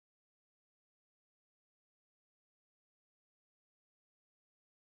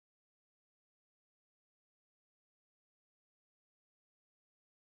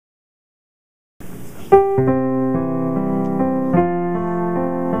Let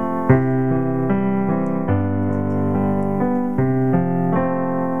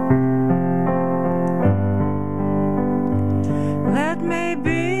me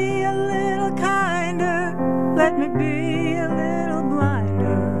be a little kinder, let me be a little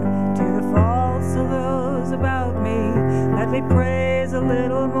blinder to the faults of those about me. Let me praise a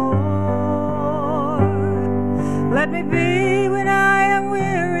little more. Let me be, when I am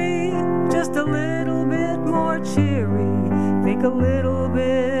weary, just a little bit more cheery. Think a little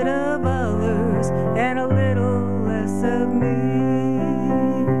bit of others and a little less of me.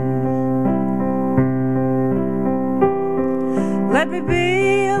 Let me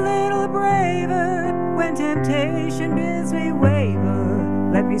be a little braver when temptation bids me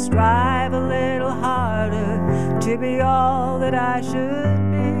waver. Let me strive a little harder to be all that I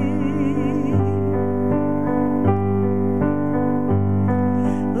should be.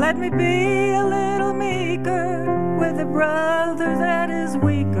 Let me be a little meeker with a brother that is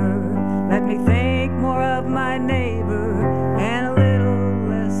weaker. Let me think more of my neighbor and a little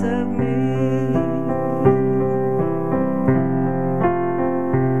less of me.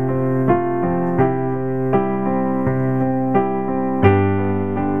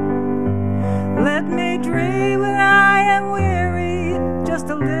 Let me dream when I am weary, just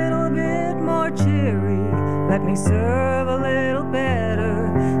a little bit more cheery. Let me serve a little better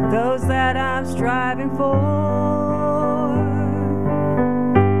those that I'm striving for.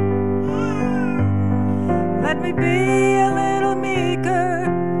 Let me be a little meeker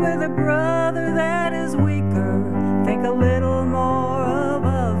with a brother that is weaker. Think a little more of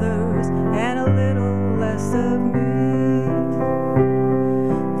others and a little less of me.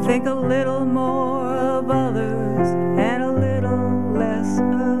 Think a little more of others and a little less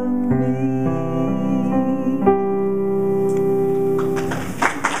of me.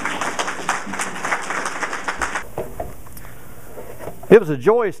 It was a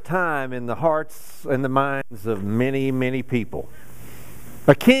joyous time in the hearts and the minds of many, many people.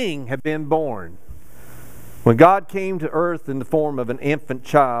 A king had been born. When God came to earth in the form of an infant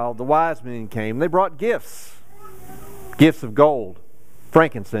child, the wise men came. They brought gifts. Gifts of gold,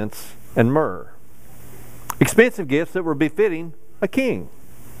 frankincense, and myrrh. Expensive gifts that were befitting a king.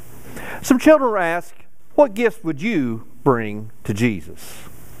 Some children were asked, what gifts would you bring to Jesus?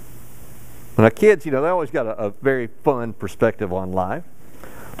 Now kids, they always got a very fun perspective on life.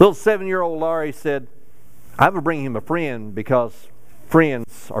 Little 7-year-old Laurie said, I would bring him a friend because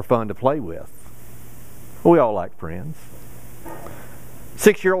friends are fun to play with. We all like friends.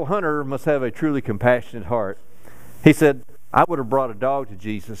 6-year-old Hunter must have a truly compassionate heart. He said, I would have brought a dog to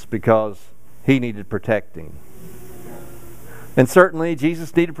Jesus because he needed protecting. And certainly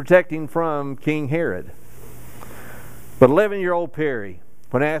Jesus needed protecting from King Herod. But 11-year-old Perry,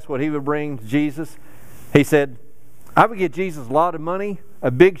 when asked what he would bring to Jesus, he said, I would get Jesus a lot of money, a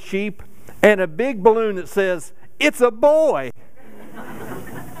big sheep, and a big balloon that says, it's a boy.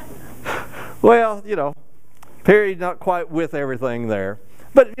 Well, Perry's not quite with everything there.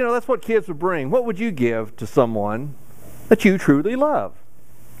 But, that's what kids would bring. What would you give to someone that you truly love?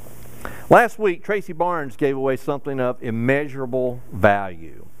 Last week, Tracy Barnes gave away something of immeasurable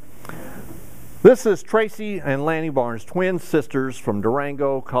value. This is Tracy and Lanny Barnes, twin sisters from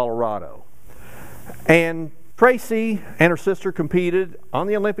Durango, Colorado. And Tracy and her sister competed on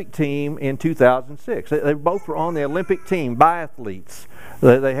the Olympic team in 2006. They both were on the Olympic team, biathletes.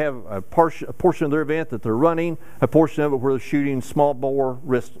 They have a portion of their event that they're running, a portion of it where they're shooting small bore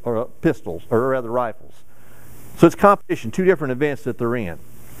pistols, or rather rifles. So it's competition, two different events that they're in.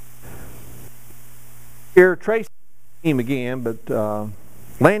 Here, Tracy's team again, but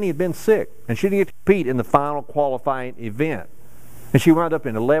Lanny had been sick, and she didn't get to compete in the final qualifying event. And she wound up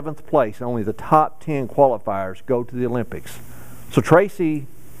in 11th place, and only the top 10 qualifiers go to the Olympics. So Tracy's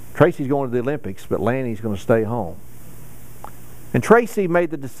going to the Olympics, but Lanny's going to stay home. And Tracy made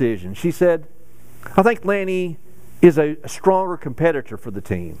the decision. She said, I think Lanny is a stronger competitor for the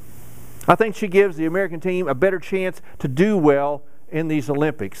team. I think she gives the American team a better chance to do well in these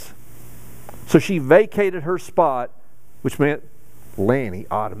Olympics. So she vacated her spot, which meant Lanny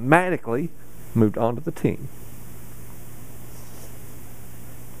automatically moved on to the team.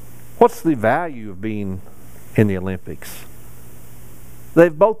 What's the value of being in the Olympics?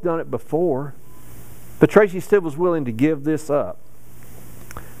 They've both done it before, but Tracy still was willing to give this up.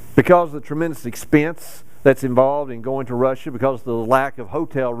 Because of the tremendous expense that's involved in going to Russia, because of the lack of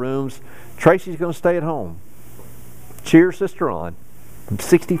hotel rooms, Tracy's going to stay at home. Cheer her sister on from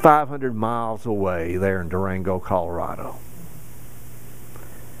 6,500 miles away there in Durango, Colorado.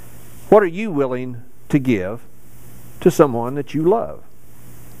 What are you willing to give to someone that you love?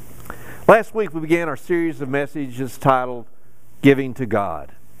 Last week we began our series of messages titled Giving to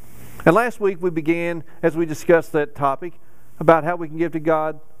God. And last week we began, as we discussed that topic, about how we can give to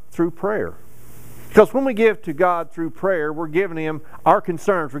God through prayer. Because when we give to God through prayer, we're giving Him our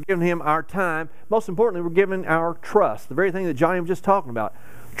concerns, we're giving Him our time. Most importantly, we're giving our trust, the very thing that Johnny was just talking about,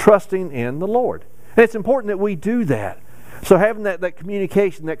 trusting in the Lord. And it's important that we do that. So having that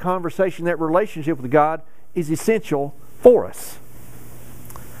communication, that conversation, that relationship with God is essential for us.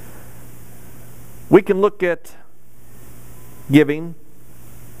 We can look at giving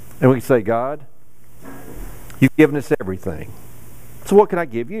and we can say, God, you've given us everything. So what can I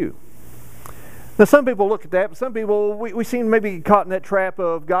give you? Now some people look at that, but some people, we seem to maybe get caught in that trap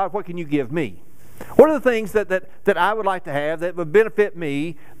of, God, what can you give me? What are the things that I would like to have that would benefit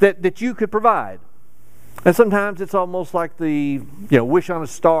me that you could provide? And sometimes it's almost like the wish on a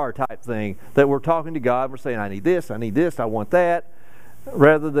star type thing, that we're talking to God, we're saying, I need this, I want that,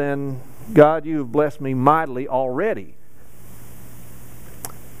 rather than, God, you have blessed me mightily already.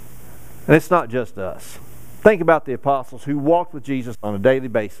 And it's not just us. Think about the apostles who walked with Jesus on a daily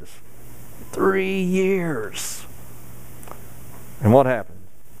basis. 3 years. And what happened?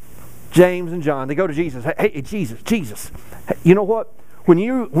 James and John, they go to Jesus. Hey, Jesus, hey, you know what? When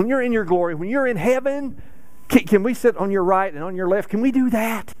you're in your glory, when you're in heaven, can we sit on your right and on your left? Can we do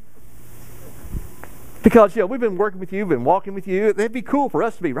that? Because we've been working with you, been walking with you. It'd be cool for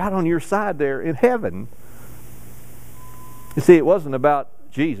us to be right on your side there in heaven. You see, it wasn't about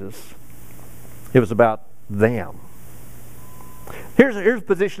Jesus. It was about them. Here's a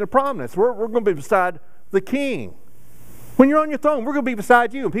position of prominence. We're going to be beside the king. When you're on your throne, we're going to be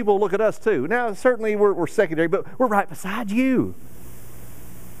beside you, and people will look at us too. Now, certainly we're secondary, but we're right beside you.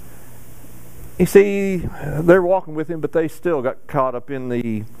 You see, they're walking with him, but they still got caught up in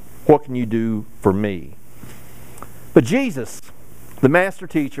the, what can you do for me? But Jesus, the master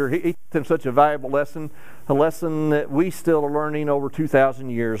teacher, he taught them such a valuable lesson, a lesson that we still are learning over 2,000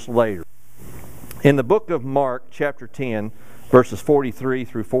 years later. In the book of Mark, chapter 10, verses 43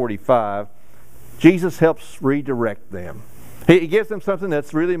 through 45, Jesus helps redirect them. He gives them something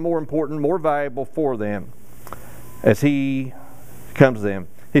that's really more important, more valuable for them as he comes to them.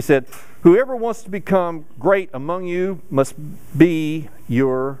 He said, whoever wants to become great among you must be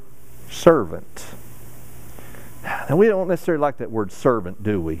your servant. Now, we don't necessarily like that word servant,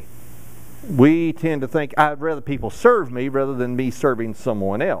 do we? We tend to think, I'd rather people serve me rather than me serving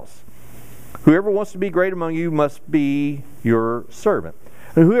someone else. Whoever wants to be great among you must be your servant.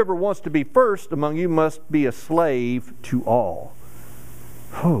 And whoever wants to be first among you must be a slave to all.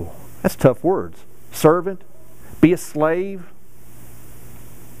 Oh, that's tough words. Servant, be a slave.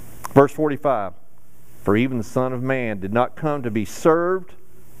 Verse 45, for even the Son of Man did not come to be served,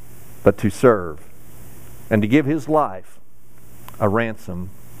 but to serve, and to give his life a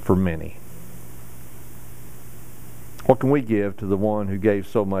ransom for many. What can we give to the one who gave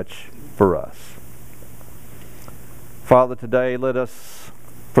so much for us? Father, today let us,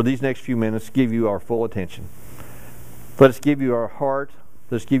 for these next few minutes, give you our full attention. Let us give you our heart.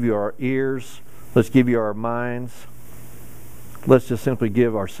 Let's give you our ears. Let's give you our minds. Let's just simply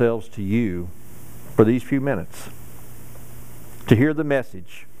give ourselves to you for these few minutes. To hear the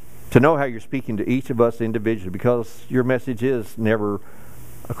message. To know how you're speaking to each of us individually, because your message is never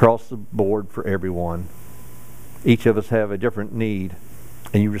across the board for everyone. Each of us have a different need,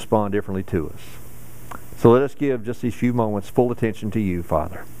 and you respond differently to us. So let us give just these few moments full attention to you,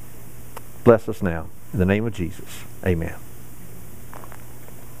 Father. Bless us now. In the name of Jesus. Amen.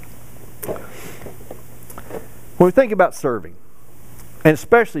 When we think about serving, and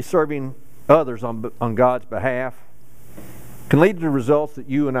especially serving others on God's behalf, can lead to results that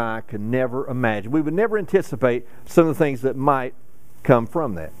you and I can never imagine. We would never anticipate some of the things that might come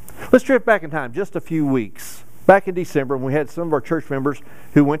from that. Let's drift back in time just a few weeks. Back in December, when we had some of our church members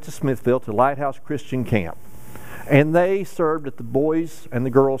who went to Smithville to Lighthouse Christian Camp. And they served at the boys' and the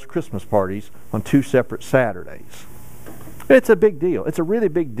girls' Christmas parties on 2 separate Saturdays. It's a big deal. It's a really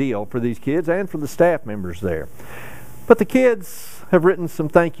big deal for these kids and for the staff members there. But the kids have written some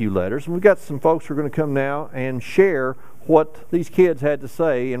thank you letters, and we've got some folks who are going to come now and share what these kids had to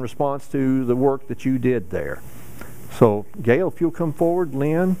say in response to the work that you did there. So, Gail, if you'll come forward,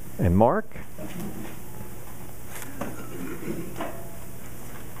 Lynn and Mark.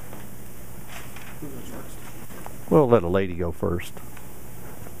 We'll let a lady go first.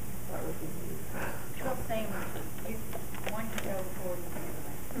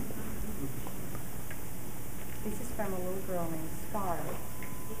 This is from a little girl named Scarlett.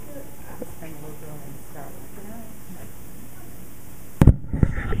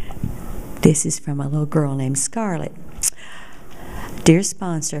 This is from a little girl named Scarlett. Dear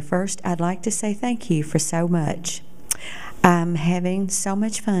sponsor, first I'd like to say thank you for so much. I'm having so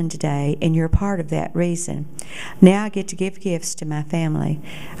much fun today, and you're part of that reason. Now I get to give gifts to my family.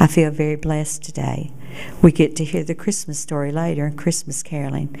 I feel very blessed today. We get to hear the Christmas story later, Christmas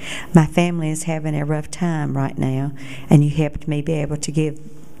caroling. My family is having a rough time right now, and you helped me be able to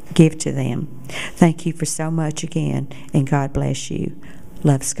give to them. Thank you for so much again, and God bless you.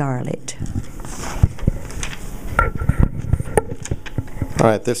 Love, Scarlett. All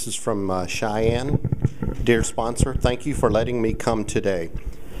right, this is from Cheyenne. Dear sponsor, thank you for letting me come today.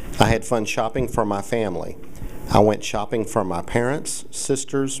 I had fun shopping for my family. I went shopping for my parents,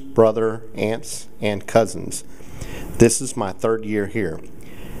 sisters, brother, aunts, and cousins. This is my 3rd year here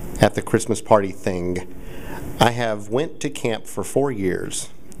at the Christmas party thing. I have went to camp for 4 years.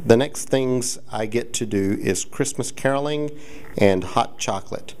 The next things I get to do is Christmas caroling and hot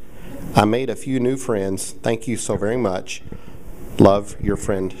chocolate. I made a few new friends. Thank you so very much. Love, your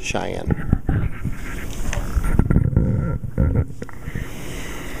friend Cheyenne.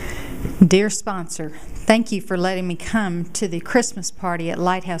 Dear sponsor, thank you for letting me come to the Christmas party at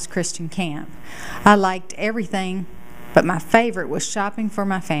Lighthouse Christian Camp. I liked everything, but my favorite was shopping for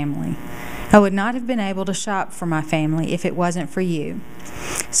my family. I would not have been able to shop for my family if it wasn't for you.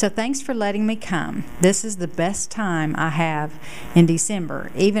 So thanks for letting me come. This is the best time I have in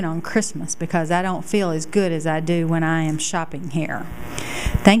December, even on Christmas, because I don't feel as good as I do when I am shopping here.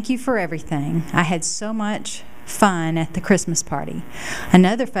 Thank you for everything. I had so much fun at the Christmas party.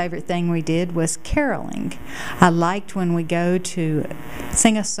 Another favorite thing we did was caroling. I liked when we go to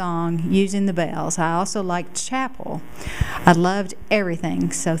sing a song using the bells. I also liked chapel. I loved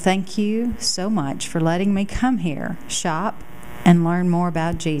everything, so thank you so much for letting me come here, shop, and learn more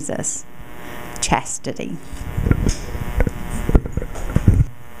about Jesus. Chastity.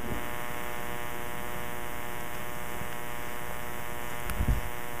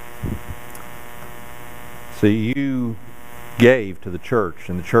 See, you gave to the church,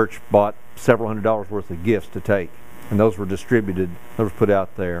 and the church bought several $100s worth of gifts to take, and those were distributed, those were put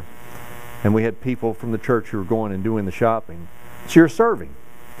out there. And we had people from the church who were going and doing the shopping. So you're serving.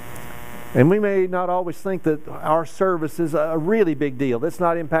 And we may not always think that our service is a really big deal. That's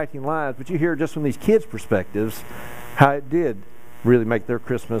not impacting lives, but you hear just from these kids' perspectives how it did really make their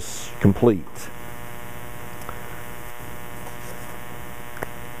Christmas complete.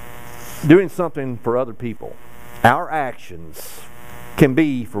 Doing something for other people. Our actions can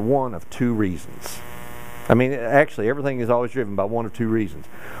be for one of 2 reasons. I mean, actually, everything is always driven by one of 2 reasons.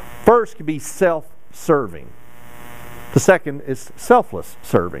 First could be self-serving. The second is selfless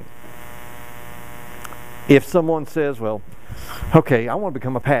serving. If someone says, well, okay, I want to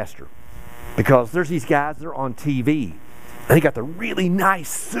become a pastor because there's these guys that are on TV. They got the really nice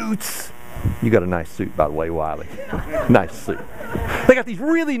suits. You got a nice suit, by the way, Wiley. Nice suit. They got these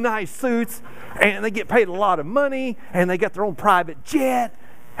really nice suits, and they get paid a lot of money, and they got their own private jet,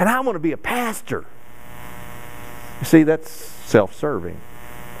 and I want to be a pastor. You see, that's self-serving.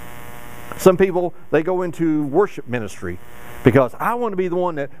 Some people, they go into worship ministry because I want to be the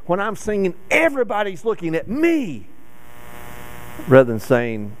one that when I'm singing, everybody's looking at me. Rather than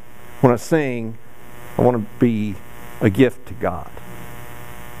saying, when I sing, I want to be a gift to God.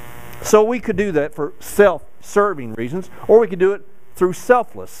 So we could do that for self-serving reasons, or we could do it through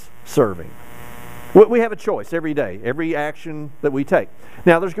selfless serving. We have a choice every day, every action that we take.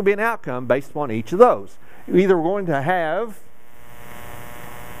 Now, there's going to be an outcome based upon each of those. Either we're going to have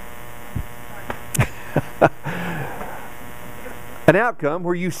an outcome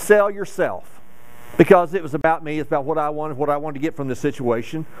where you sell yourself because it was about me, it's about what I wanted to get from this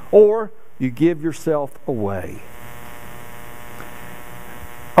situation, or you give yourself away.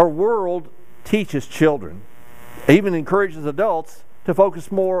 Our world teaches children, even encourages adults, to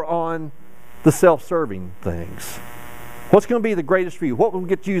focus more on the self-serving things. What's going to be the greatest for you? What will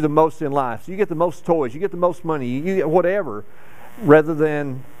get you the most in life? So you get the most toys, you get the most money, you get whatever, rather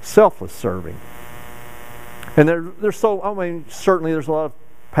than selfless serving. And certainly there's a lot of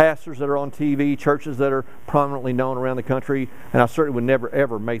pastors that are on TV, churches that are prominently known around the country, and I certainly would never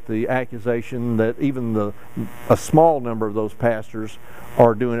ever make the accusation that even a small number of those pastors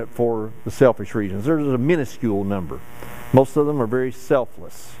are doing it for the selfish reasons. There's a minuscule number. Most of them are very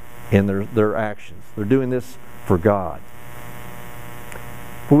selfless in their actions. They're doing this for God.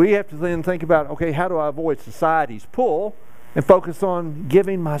 We have to then think about, okay, how do I avoid society's pull and focus on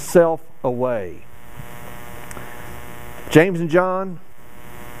giving myself away? James and John,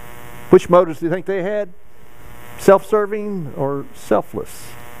 which motives do you think they had? Self-serving or selfless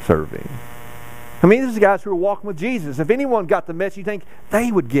serving? I mean, these are guys who were walking with Jesus. If anyone got the message, you think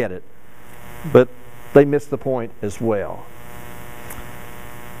they would get it. But they missed the point as well.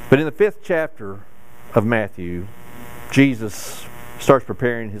 But in the 5th chapter of Matthew, Jesus starts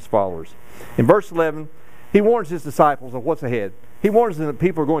preparing his followers. In verse 11, he warns his disciples of what's ahead. He warns them that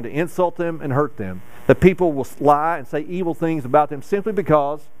people are going to insult them and hurt them, that people will lie and say evil things about them simply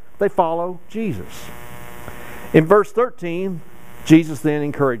because they follow Jesus. In verse 13, Jesus then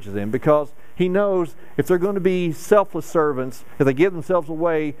encourages them because he knows if they're going to be selfless servants, if they give themselves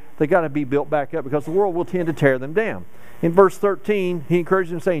away, they've got to be built back up because the world will tend to tear them down. In verse 13, he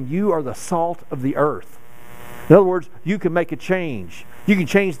encourages them saying, you are the salt of the earth. In other words, you can make a change. You can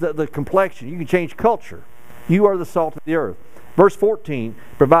change the complexion. You can change culture. You are the salt of the earth. Verse 14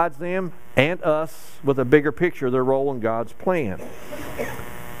 provides them and us with a bigger picture of their role in God's plan.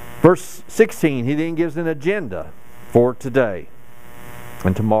 Verse 16, he then gives an agenda for today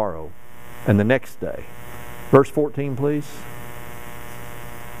and tomorrow and the next day. Verse 14, please.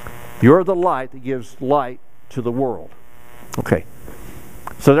 You're the light that gives light to the world. Okay.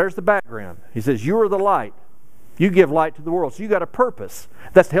 So there's the background. He says, you are the light. You give light to the world. So you got a purpose.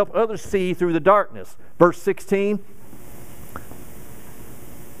 That's to help others see through the darkness. Verse 16.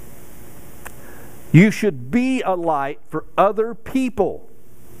 You should be a light for other people.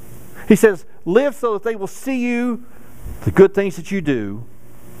 He says, live so that they will see you, the good things that you do.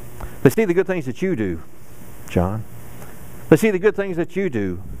 They see the good things that you do, John. They see the good things that you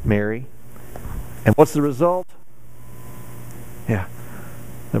do, Mary. And what's the result? Yeah.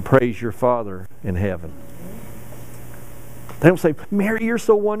 They praise your Father in heaven. They don't say, Mary, you're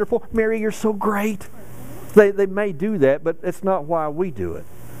so wonderful. Mary, you're so great. They may do that, but that's not why we do it.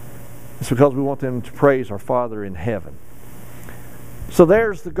 It's because we want them to praise our Father in heaven. So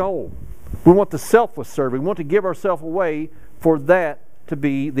there's the goal. We want the selfless serving. We want to give ourselves away for that to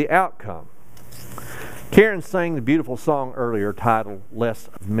be the outcome. Karen sang the beautiful song earlier titled, Less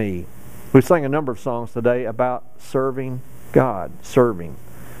of Me. We sang a number of songs today about serving God, serving.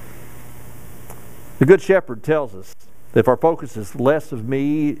 The Good Shepherd tells us that if our focus is less of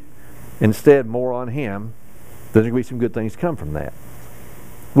me, instead more on Him, then there's going to be some good things come from that.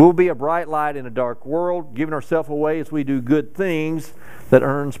 We'll be a bright light in a dark world, giving ourselves away as we do good things that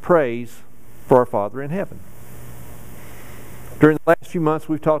earns praise for our Father in heaven. During the last few months,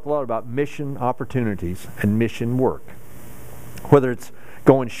 we've talked a lot about mission opportunities and mission work. Whether it's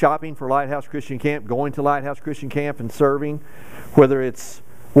going shopping for Lighthouse Christian Camp, going to Lighthouse Christian Camp and serving, whether it's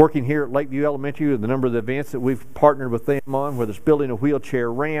working here at Lakeview Elementary, the number of the events that we've partnered with them on, whether it's building a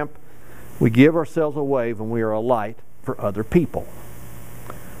wheelchair ramp, we give ourselves away when we are a light for other people.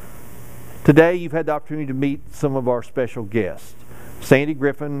 Today, you've had the opportunity to meet some of our special guests. Sandy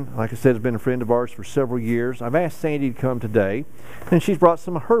Griffin, like I said, has been a friend of ours for several years. I've asked Sandy to come today, and she's brought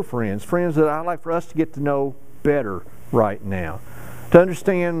some of her friends that I'd like for us to get to know better right now, to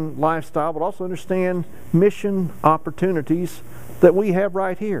understand lifestyle, but also understand mission opportunities that we have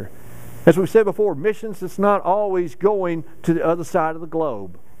right here. As we've said before, missions, it's not always going to the other side of the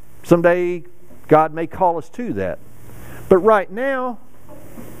globe. Someday, God may call us to that. But right now,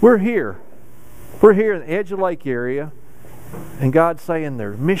 we're here. We're here in the Edge of Lake area, and God's saying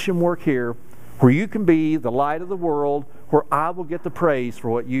there's mission work here where you can be the light of the world, where I will get the praise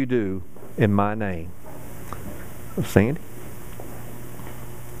for what you do in my name. Sandy?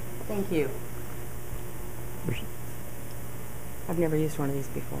 Thank you. I've never used one of these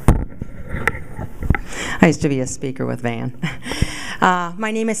before. I used to be a speaker with Van.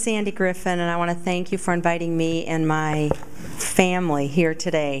 My name is Sandy Griffin, and I want to thank you for inviting me and my family here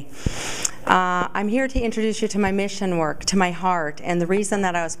today. I'm here to introduce you to my mission work, to my heart, and the reason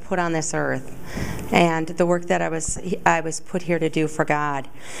that I was put on this earth, and the work that I was put here to do for God.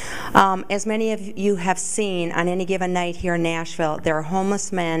 As many of you have seen, on any given night here in Nashville, there are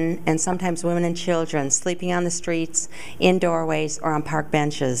homeless men and sometimes women and children sleeping on the streets, in doorways, or on park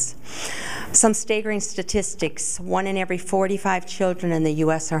benches. Some staggering statistics: 1 in every 45 children in the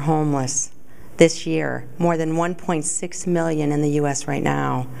U.S. are homeless this year, more than 1.6 million in the U.S. right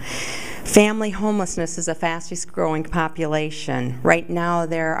now. Family homelessness is the fastest growing population. Right now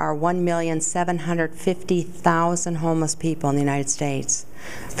there are 1,750,000 homeless people in the United States,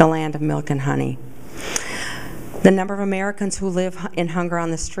 the land of milk and honey. The number of Americans who live in hunger on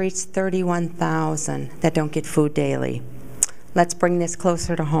the streets, 31,000 that don't get food daily. Let's bring this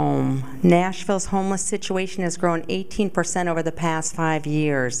closer to home. Nashville's homeless situation has grown 18% over the past 5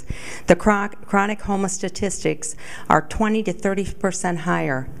 years. The chronic homeless statistics are 20 to 30%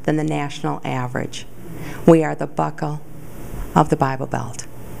 higher than the national average. We are the buckle of the Bible Belt,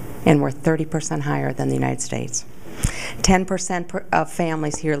 and we're 30% higher than the United States. 10% of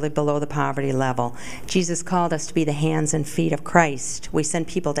families here live below the poverty level. Jesus called us to be the hands and feet of Christ. We send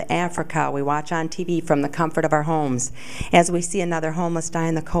people to Africa. We watch on TV from the comfort of our homes as we see another homeless die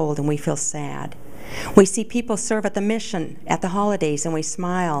in the cold and we feel sad. We see people serve at the mission at the holidays and we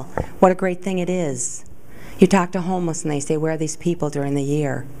smile. What a great thing it is. You talk to homeless and they say, where are these people during the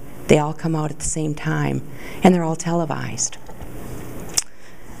year? They all come out at the same time and they're all televised.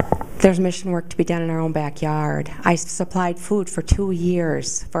 There's mission work to be done in our own backyard. I supplied food for 2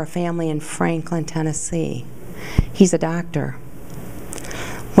 years for a family in Franklin, Tennessee. He's a doctor.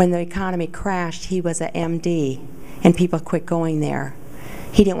 When the economy crashed, he was an MD, and people quit going there.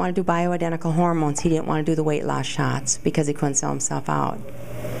 He didn't want to do bioidentical hormones. He didn't want to do the weight loss shots because he couldn't sell himself out.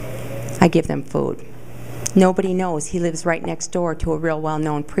 I give them food. Nobody knows he lives right next door to a real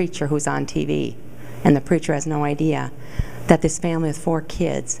well-known preacher who's on TV, and the preacher has no idea that this family with 4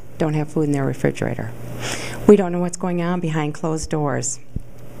 kids don't have food in their refrigerator. We don't know what's going on behind closed doors.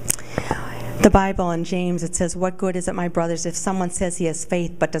 The Bible in James, it says, what good is it, my brothers, if someone says he has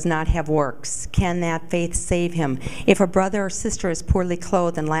faith but does not have works? Can that faith save him? If a brother or sister is poorly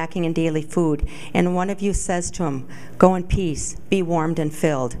clothed and lacking in daily food, and one of you says to him, go in peace, be warmed and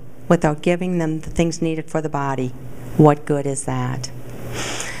filled, without giving them the things needed for the body, what good is that?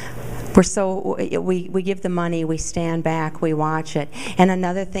 We give the money, we stand back, we watch it. And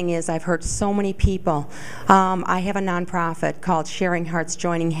another thing is, I've heard so many people. I have a nonprofit called Sharing Hearts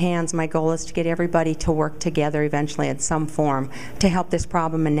Joining Hands. My goal is to get everybody to work together eventually in some form to help this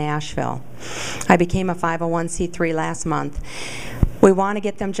problem in Nashville. I became a 501c3 last month. We want to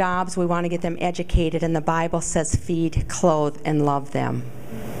get them jobs, we want to get them educated, and the Bible says feed, clothe, and love them.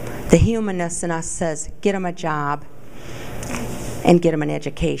 The humanness in us says get them a job and get them an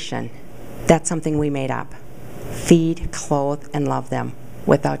education. That's something we made up. Feed, clothe, and love them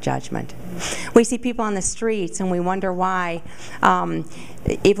without judgment. We see people on the streets and we wonder why.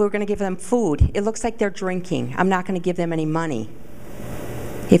 If we're going to give them food, it looks like they're drinking. I'm not going to give them any money.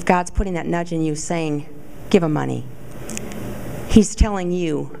 If God's putting that nudge in you saying, give them money, He's telling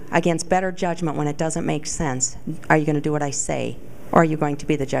you against better judgment when it doesn't make sense, are you going to do what I say, or are you going to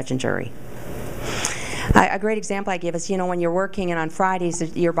be the judge and jury? A great example I give is, when you're working and on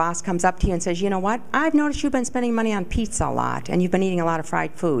Fridays your boss comes up to you and says, you know what, I've noticed you've been spending money on pizza a lot and you've been eating a lot of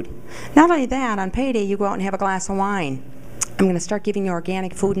fried food. Not only that, on payday you go out and have a glass of wine. I'm going to start giving you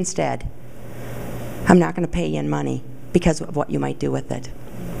organic food instead. I'm not going to pay you in money because of what you might do with it.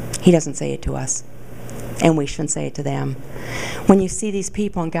 He doesn't say it to us, and we shouldn't say it to them. When you see these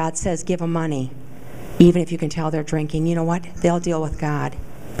people and God says give them money, even if you can tell they're drinking, you know what, they'll deal with God,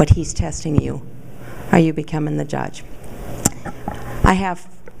 but He's testing you. Are you becoming the judge? I have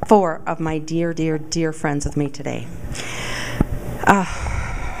 4 of my dear, dear, dear friends with me today.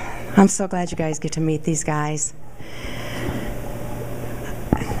 I'm so glad you guys get to meet these guys.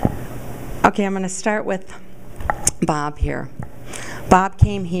 Okay, I'm going to start with Bob here. Bob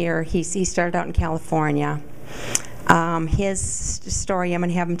came here. He started out in California. His story, I'm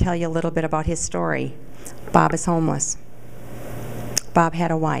going to have him tell you a little bit about his story. Bob is homeless. Bob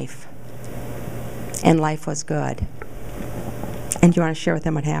had a wife. And life was good. And do you want to share with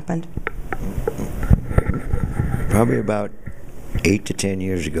them what happened? Probably about 8 to 10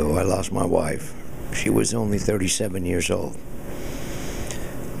 years ago, I lost my wife. She was only 37 years old.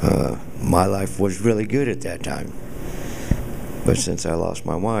 My life was really good at that time. But since I lost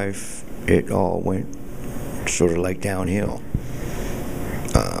my wife, it all went sort of like downhill.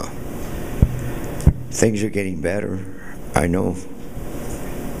 Things are getting better. I know.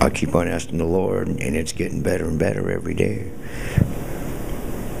 I keep on asking the Lord, and it's getting better and better every day.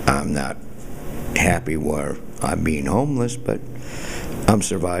 I'm not happy where I'm being homeless, but I'm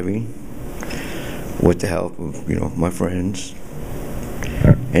surviving with the help of, my friends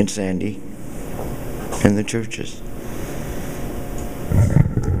and Sandy and the churches.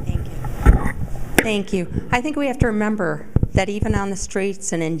 Thank you. I think we have to remember that even on the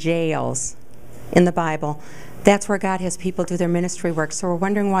streets and in jails, in the Bible, that's where God has people do their ministry work. So we're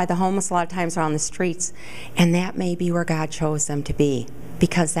wondering why the homeless a lot of times are on the streets, and that may be where God chose them to be,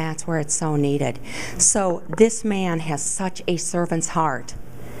 because that's where it's so needed. So this man has such a servant's heart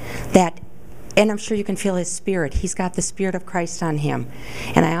that, and I'm sure you can feel his spirit. He's got the Spirit of Christ on him.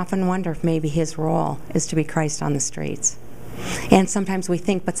 And I often wonder if maybe his role is to be Christ on the streets. And sometimes we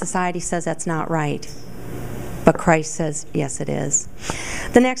think, but society says that's not right. But Christ says, yes, it is.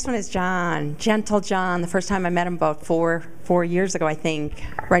 The next one is John, gentle John. The first time I met him about four 4 years ago, I think,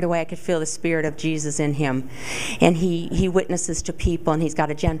 right away I could feel the Spirit of Jesus in him. And he witnesses to people, and he's got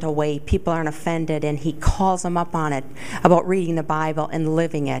a gentle way. People aren't offended, and he calls them up on it about reading the Bible and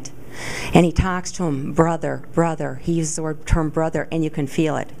living it. And he talks to them, brother, brother. He uses the term brother, and you can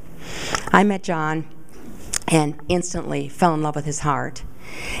feel it. I met John and instantly fell in love with his heart.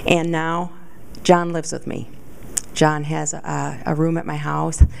 And now John lives with me. John has a room at my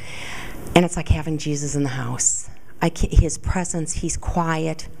house, and it's like having Jesus in the house. His presence, he's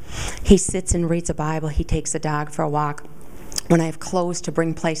quiet. He sits and reads the Bible. He takes the dog for a walk. When I have clothes to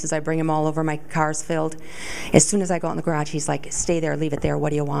bring places, I bring them all over. My car's filled. As soon as I go out in the garage, he's like, stay there, leave it there,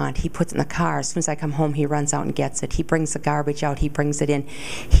 what do you want? He puts it in the car. As soon as I come home, he runs out and gets it. He brings the garbage out. He brings it in.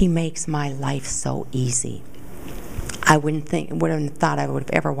 He makes my life so easy. I wouldn't have thought I would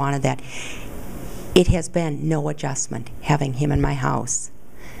have ever wanted that. It has been no adjustment having him in my house.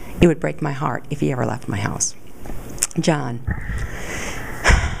 It would break my heart if he ever left my house. John,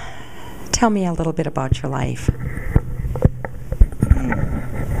 tell me a little bit about your life.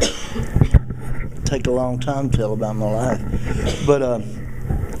 Take a long time to tell about my life, but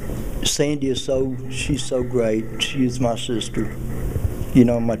Sandy is she's so great. She is my sister, you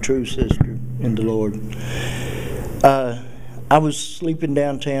know, my true sister in the Lord. I was sleeping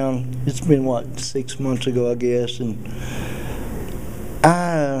downtown. It's been, 6 months ago, I guess, and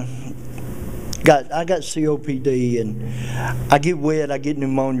I got COPD, and I get wet. I get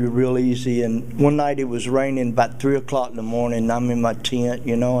pneumonia real easy. And one night it was raining about 3 o'clock in the morning. And I'm in my tent,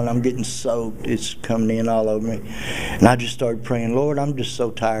 you know, and I'm getting soaked. It's coming in all over me. And I just started praying, Lord, I'm just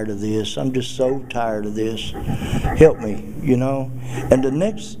so tired of this. I'm just so tired of this. Help me, you know. And the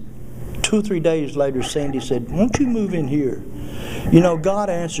next 2 or 3 days later, Sandy said, won't you move in here? You know, God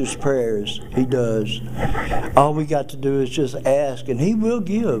answers prayers. He does. All we got to do is just ask, and He will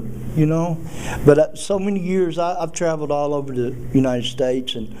give, you know. But so many years, I've traveled all over the United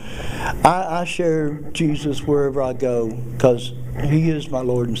States, and I share Jesus wherever I go because He is my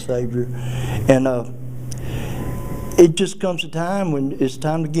Lord and Savior. And it just comes a time when it's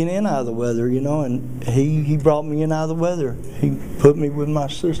time to get in out of the weather, you know, and he brought me in out of the weather. He put me with my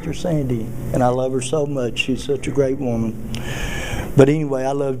sister Sandy, and I love her so much. She's such a great woman. But anyway,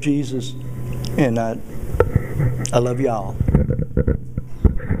 I love Jesus, and I love y'all.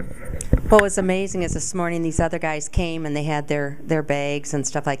 What was amazing is this morning these other guys came and they had their bags and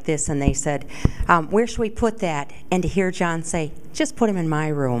stuff like this, and they said, where should we put that? And to hear John say, just put him in my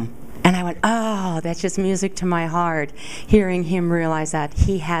room. And I went, oh, that's just music to my heart, hearing him realize that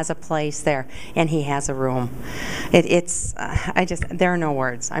he has a place there and he has a room. There are no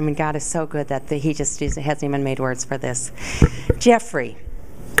words. I mean, God is so good that he just hasn't even made words for this. Jeffrey.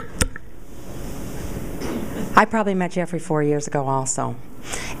 I probably met Jeffrey 4 years ago also.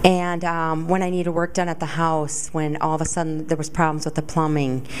 And when I needed work done at the house, when all of a sudden there was problems with the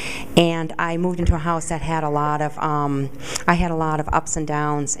plumbing, and I moved into a house that had a lot of, I had a lot of ups and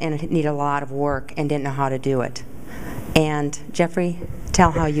downs, and it needed a lot of work, and didn't know how to do it. And Jeffrey,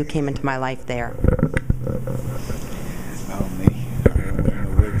 tell how you came into my life there. Oh, me.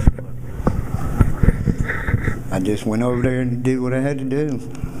 I just went over there and did what I had to do.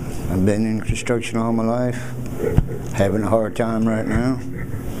 I've been in construction all my life, having a hard time right now.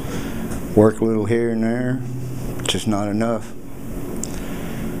 Work a little here and there, just not enough.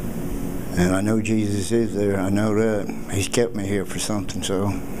 And I know Jesus is there, I know that. He's kept me here for something, so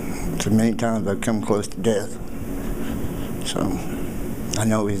many times I've come close to death. So I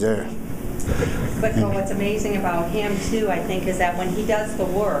know He's there. But what's amazing about him too, I think, is that when he does the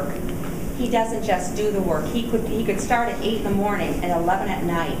work, he doesn't just do the work. He could start at 8 in the morning and 11 at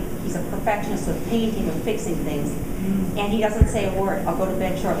night. He's a perfectionist with painting and fixing things. And he doesn't say a word. I'll go to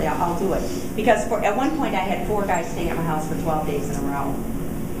bed shortly. I'll do it. Because at one point I had 4 guys staying at my house for 12 days in a row.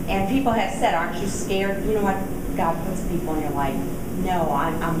 And people have said, aren't you scared? You know what? God puts people in your life. No,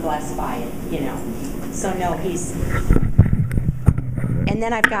 I'm blessed by it, you know. So no, he's... And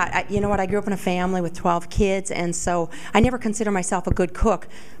then I've got, you know what, I grew up in a family with 12 kids, and so I never considered myself a good cook.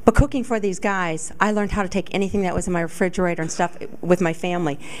 But cooking for these guys, I learned how to take anything that was in my refrigerator and stuff with my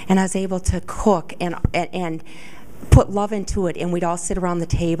family, and I was able to cook and put love into it, and we'd all sit around the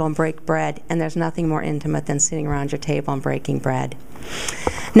table and break bread, and there's nothing more intimate than sitting around your table and breaking bread.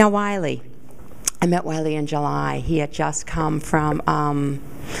 Now, Wiley. I met Wiley in July. He had just come from,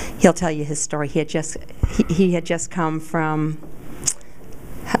 he'll tell you his story. He had just come from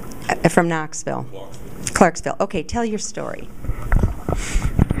Knoxville. Clarksville. Okay, tell your story.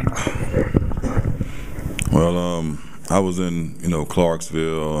 Well, I was in,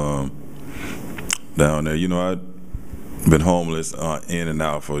 Clarksville, down there. I'd been homeless in and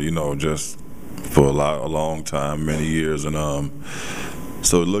out for, just for a long time, many years, and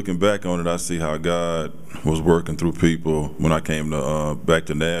so looking back on it, I see how God was working through people. When I came to back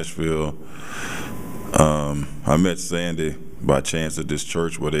to Nashville, I met Sandy by chance at this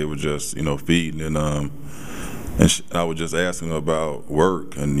church where they were just, feeding, and I was just asking her about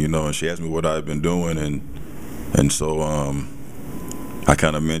work, and and she asked me what I'd been doing, and so I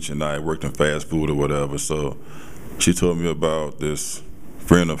kind of mentioned I worked in fast food or whatever. So she told me about this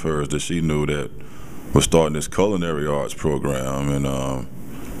friend of hers that she knew that was starting this culinary arts program, and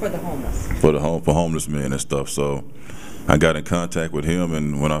for the homeless. For homeless men and stuff. So I got in contact with him,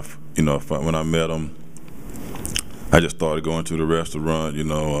 and when I met him, I just started going to the restaurant.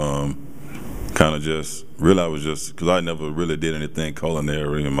 Kind of just really, I was just, because I never really did anything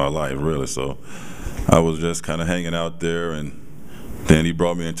culinary in my life, really. So I was just kind of hanging out there, and then he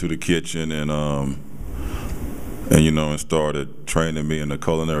brought me into the kitchen, and started training me in the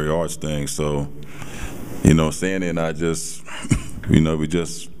culinary arts thing. So, Sandy and I just, we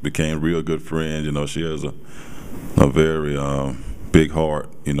just became real good friends. She has a very big heart,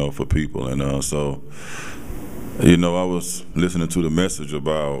 for people, and so, I was listening to the message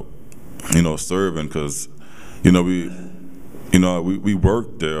about, serving, because, we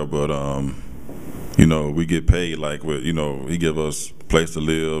work there, but we get paid like with, he give us place to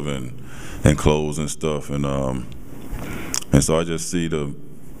live and clothes and stuff, and so I just see the,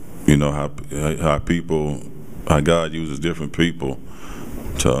 how people, how God uses different people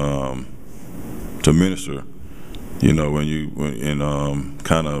to minister, kind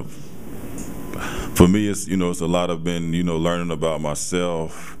of, for me, it's, it's a lot of been, learning about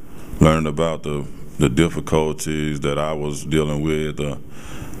myself, learning about the difficulties that I was dealing with, the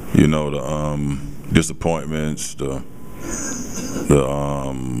disappointments, the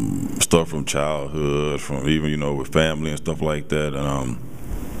stuff from childhood, from even, with family and stuff like that, and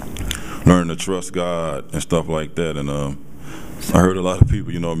learning to trust God and stuff like that. And I heard a lot of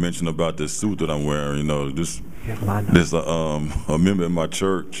people, mention about this suit that I'm wearing. This a member in my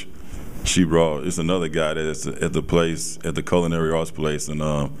church, she brought, it's another guy that's at the place, at the culinary arts place, and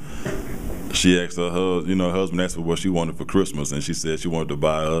she asked her husband asked her what she wanted for Christmas, and she said she wanted to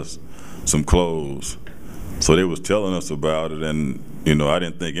buy us some clothes. So they was telling us about it, and I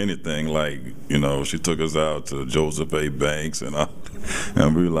didn't think anything, like, she took us out to Joseph A. Banks, and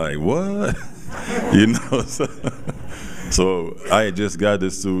we were like, what? So I had just got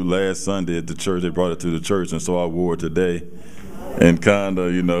this suit last Sunday at the church. They brought it to the church, and so I wore it today, and kind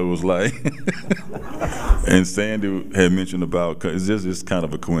of, it was like, and Sandy had mentioned about, it's kind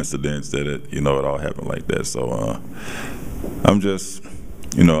of a coincidence that it, it all happened like that. So I'm just,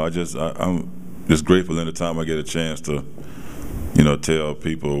 I'm just grateful in the time I get a chance to, tell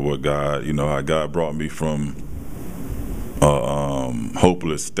people what God, how God brought me from a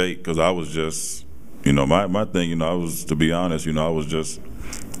hopeless state, because I was just, my thing, I was, to be honest, I was just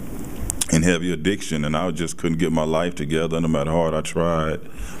in heavy addiction, and I just couldn't get my life together no matter how hard I tried,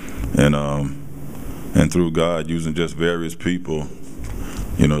 and through God using just various people,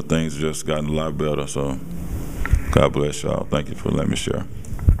 things just gotten a lot better. So God bless y'all. Thank you for letting me share.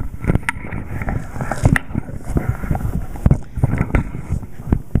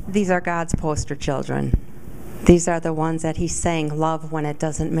 These are God's poster children. These are the ones that He's saying, love when it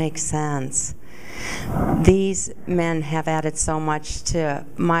doesn't make sense. These men have added so much to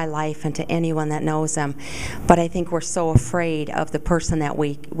my life and to anyone that knows them, but I think we're so afraid of the person that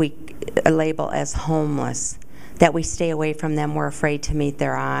we label as homeless that we stay away from them. We're afraid to meet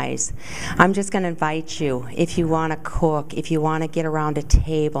their eyes. I'm just going to invite you, if you want to cook, if you want to get around a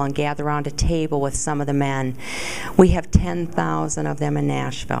table and gather around a table with some of the men. We have 10,000 of them in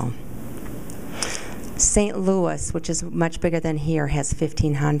Nashville. St. Louis, which is much bigger than here, has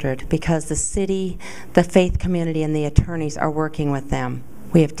 1,500 because the city, the faith community, and the attorneys are working with them.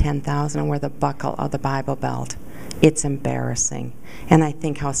 We have 10,000, and we're the buckle of the Bible Belt. It's embarrassing. And I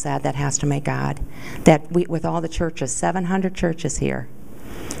think how sad that has to make God. That we, with all the churches, 700 churches here,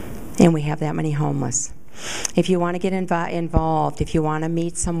 and we have that many homeless. If you want to get involved, if you want to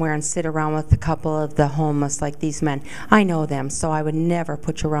meet somewhere and sit around with a couple of the homeless like these men, I know them, so I would never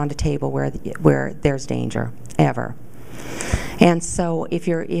put you around a table where there's danger, ever. And so if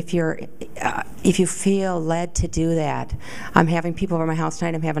you feel led to do that, I'm having people over my house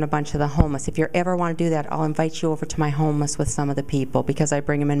tonight. I'm having a bunch of the homeless. If you ever want to do that, I'll invite you over to my homeless with some of the people because I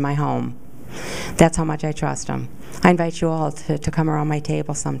bring them in my home. That's how much I trust them. I invite you all to come around my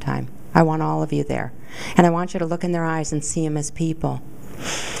table sometime. I want all of you there. And I want you to look in their eyes and see them as people.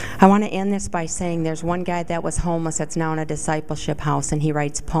 I want to end this by saying there's one guy that was homeless that's now in a discipleship house, and he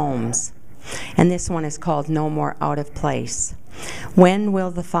writes poems. And this one is called No More Out of Place. When will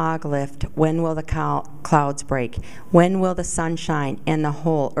the fog lift? When will the clouds break? When will the sun shine and the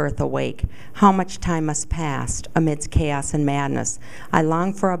whole earth awake? How much time must pass amidst chaos and madness? I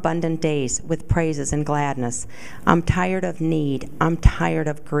long for abundant days with praises and gladness. I'm tired of need. I'm tired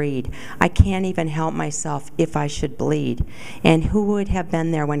of greed. I can't even help myself if I should bleed. And who would have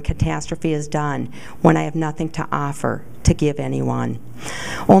been there when catastrophe is done, when I have nothing to offer to give anyone?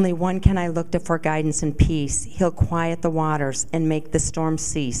 Only one can I look to for guidance and peace. He'll quiet the waters and make the storm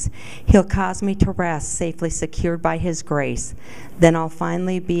cease. He'll cause me to rest, safely secured by His grace. Then I'll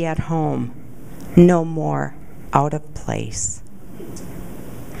finally be at home, no more out of place.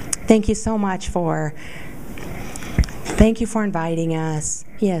 Thank you so much thank you for inviting us.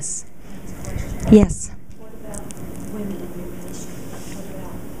 Yes. Yes.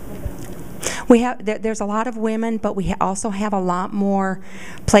 There's a lot of women, but we also have a lot more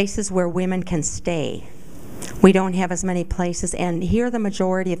places where women can stay. We don't have as many places, and here the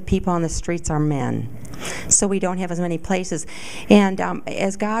majority of people on the streets are men. So we don't have as many places. And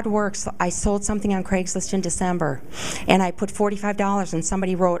as God works, I sold something on Craigslist in December, and I put $45, and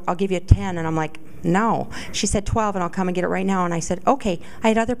somebody wrote, I'll give you 10, and I'm like, no. She said 12, and I'll come and get it right now. And I said, okay. I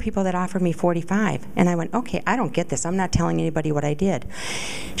had other people that offered me 45, and I went, okay, I don't get this. I'm not telling anybody what I did.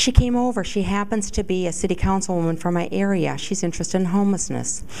 She came over. She happens to be a city councilwoman from my area. She's interested in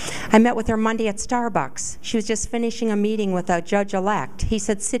homelessness. I met with her Monday at Starbucks. She was just finishing a meeting with a judge-elect. He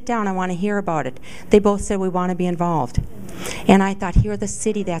said, sit down, I want to hear about it. They both said, we want to be involved. And I thought, here, the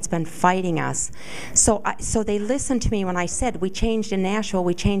city that's been fighting us. So they listened to me when I said, we changed in Nashville,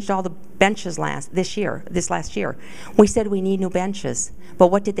 we changed all the benches this last year. We said we need new benches. But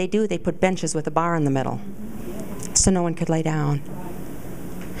what did they do? They put benches with a bar in the middle so no one could lay down.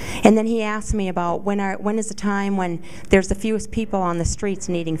 And then he asked me about when is the time when there's the fewest people on the streets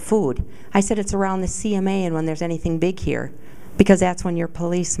needing food. I said it's around the CMA and when there's anything big here, because that's when your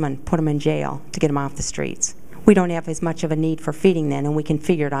policemen put them in jail to get them off the streets. We don't have as much of a need for feeding then, and we can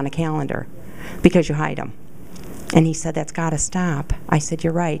figure it on a calendar because you hide them. And he said, that's got to stop. I said,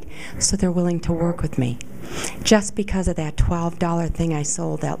 you're right. So they're willing to work with me. Just because of that $12 thing I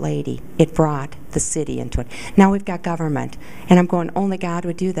sold that lady, it brought the city into it. Now we've got government, and I'm going, only God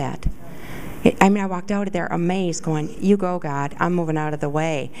would do that. I walked out of there amazed going, you go, God, I'm moving out of the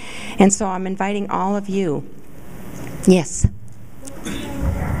way. And so I'm inviting all of you. Yes?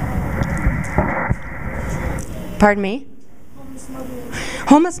 Pardon me?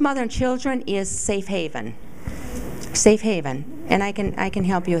 Homeless Mother and Children is Safe Haven. Safe Haven, and I can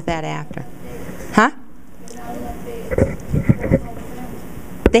help you with that after. Huh?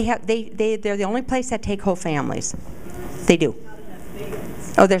 They're the only place that take whole families. They do.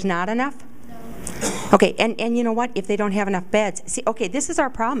 Oh, there's not enough? Okay, and you know what? If they don't have enough beds, see, okay, this is our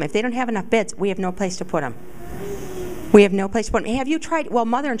problem. If they don't have enough beds, we have no place to put them. We have no place to put them. Have you tried, well,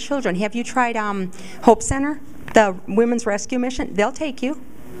 Mother and Children, have you tried Hope Center, the Women's Rescue Mission? They'll take you,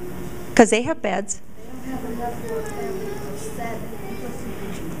 because they have beds.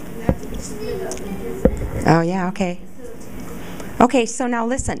 Oh, yeah, okay. Okay, so now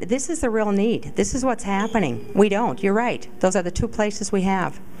listen, this is the real need. This is what's happening. We don't. You're right. Those are the two places we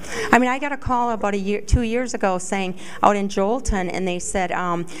have. I got a call about 2 years ago saying out in Joelton, and they said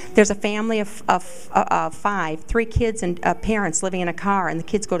there's a family of 5, 3 kids and parents living in a car, and the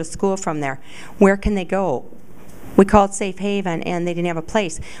kids go to school from there. Where can they go? We called Safe Haven, and they didn't have a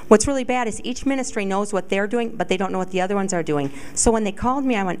place. What's really bad is each ministry knows what they're doing, but they don't know what the other ones are doing. So when they called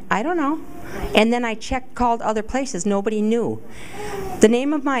me, I went, I don't know. And then I called other places. Nobody knew. The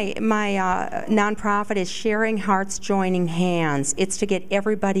name of my nonprofit is Sharing Hearts, Joining Hands. It's to get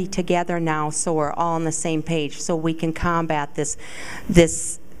everybody together now so we're all on the same page so we can combat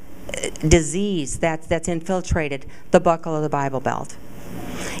this disease that's infiltrated the buckle of the Bible Belt.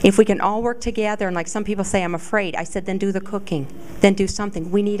 If we can all work together, and like some people say, I'm afraid, I said, then do the cooking, then do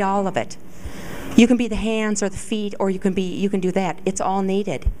something. We need all of it. You can be the hands or the feet, or you can do that. It's all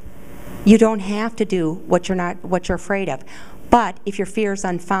needed. You don't have to do what you're afraid of. But if your fear is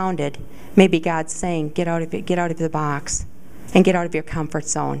unfounded, maybe God's saying, get out of the box and get out of your comfort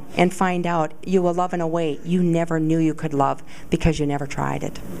zone and find out you will love in a way you never knew you could love because you never tried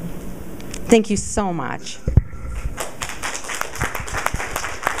it. Thank you so much.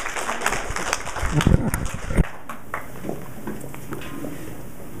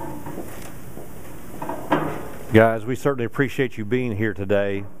 Guys, we certainly appreciate you being here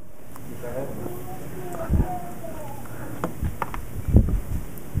today.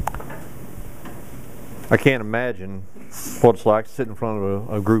 I can't imagine what it's like to sit in front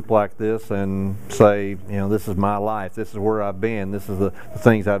of a group like this and say, this is my life, this is where I've been, this is the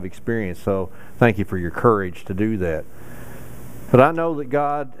things I've experienced. So thank you for your courage to do that. But I know that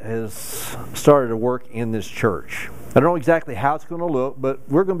God has started to work in this church. I don't know exactly how it's going to look, but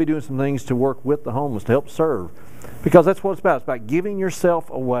we're going to be doing some things to work with the homeless, to help serve. Because that's what it's about. It's about giving yourself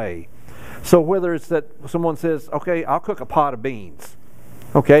away. So whether it's that someone says, okay, I'll cook a pot of beans.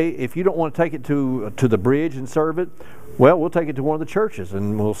 Okay, if you don't want to take it to the bridge and serve it, well, we'll take it to one of the churches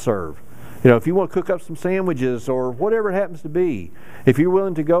and we'll serve. If you want to cook up some sandwiches or whatever it happens to be, if you're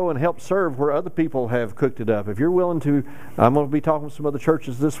willing to go and help serve where other people have cooked it up, if you're willing to, I'm going to be talking with some other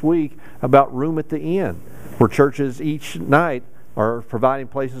churches this week about Room at the Inn, where churches each night are providing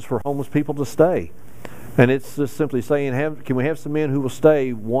places for homeless people to stay. And it's just simply saying, can we have some men who will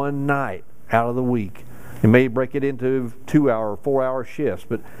stay one night out of the week? And maybe break it into 2-hour, 4-hour shifts.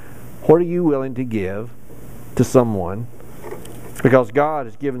 But what are you willing to give to someone? Because God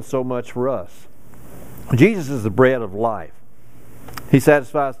has given so much for us. Jesus is the bread of life. He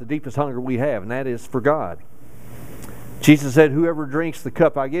satisfies the deepest hunger we have, and that is for God. Jesus said, whoever drinks the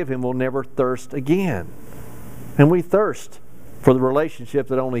cup I give him will never thirst again. And we thirst for the relationship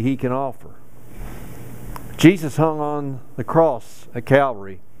that only He can offer. Jesus hung on the cross at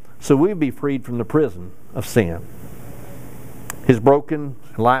Calvary so we'd be freed from the prison of sin. His broken,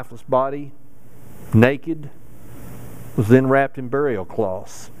 lifeless body, naked, was then wrapped in burial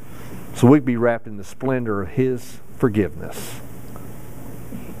cloths so we'd be wrapped in the splendor of His forgiveness.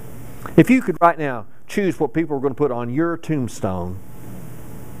 If you could right now choose what people are going to put on your tombstone,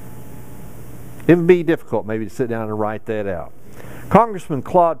 it would be difficult maybe to sit down and write that out. Congressman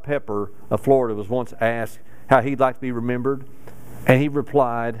Claude Pepper of Florida was once asked how he'd like to be remembered, and he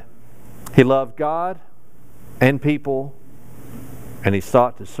replied, he loved God and people, and he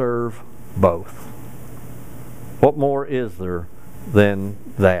sought to serve both. What more is there than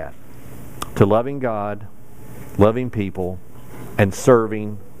that? To loving God, loving people, and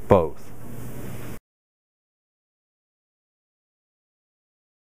serving both.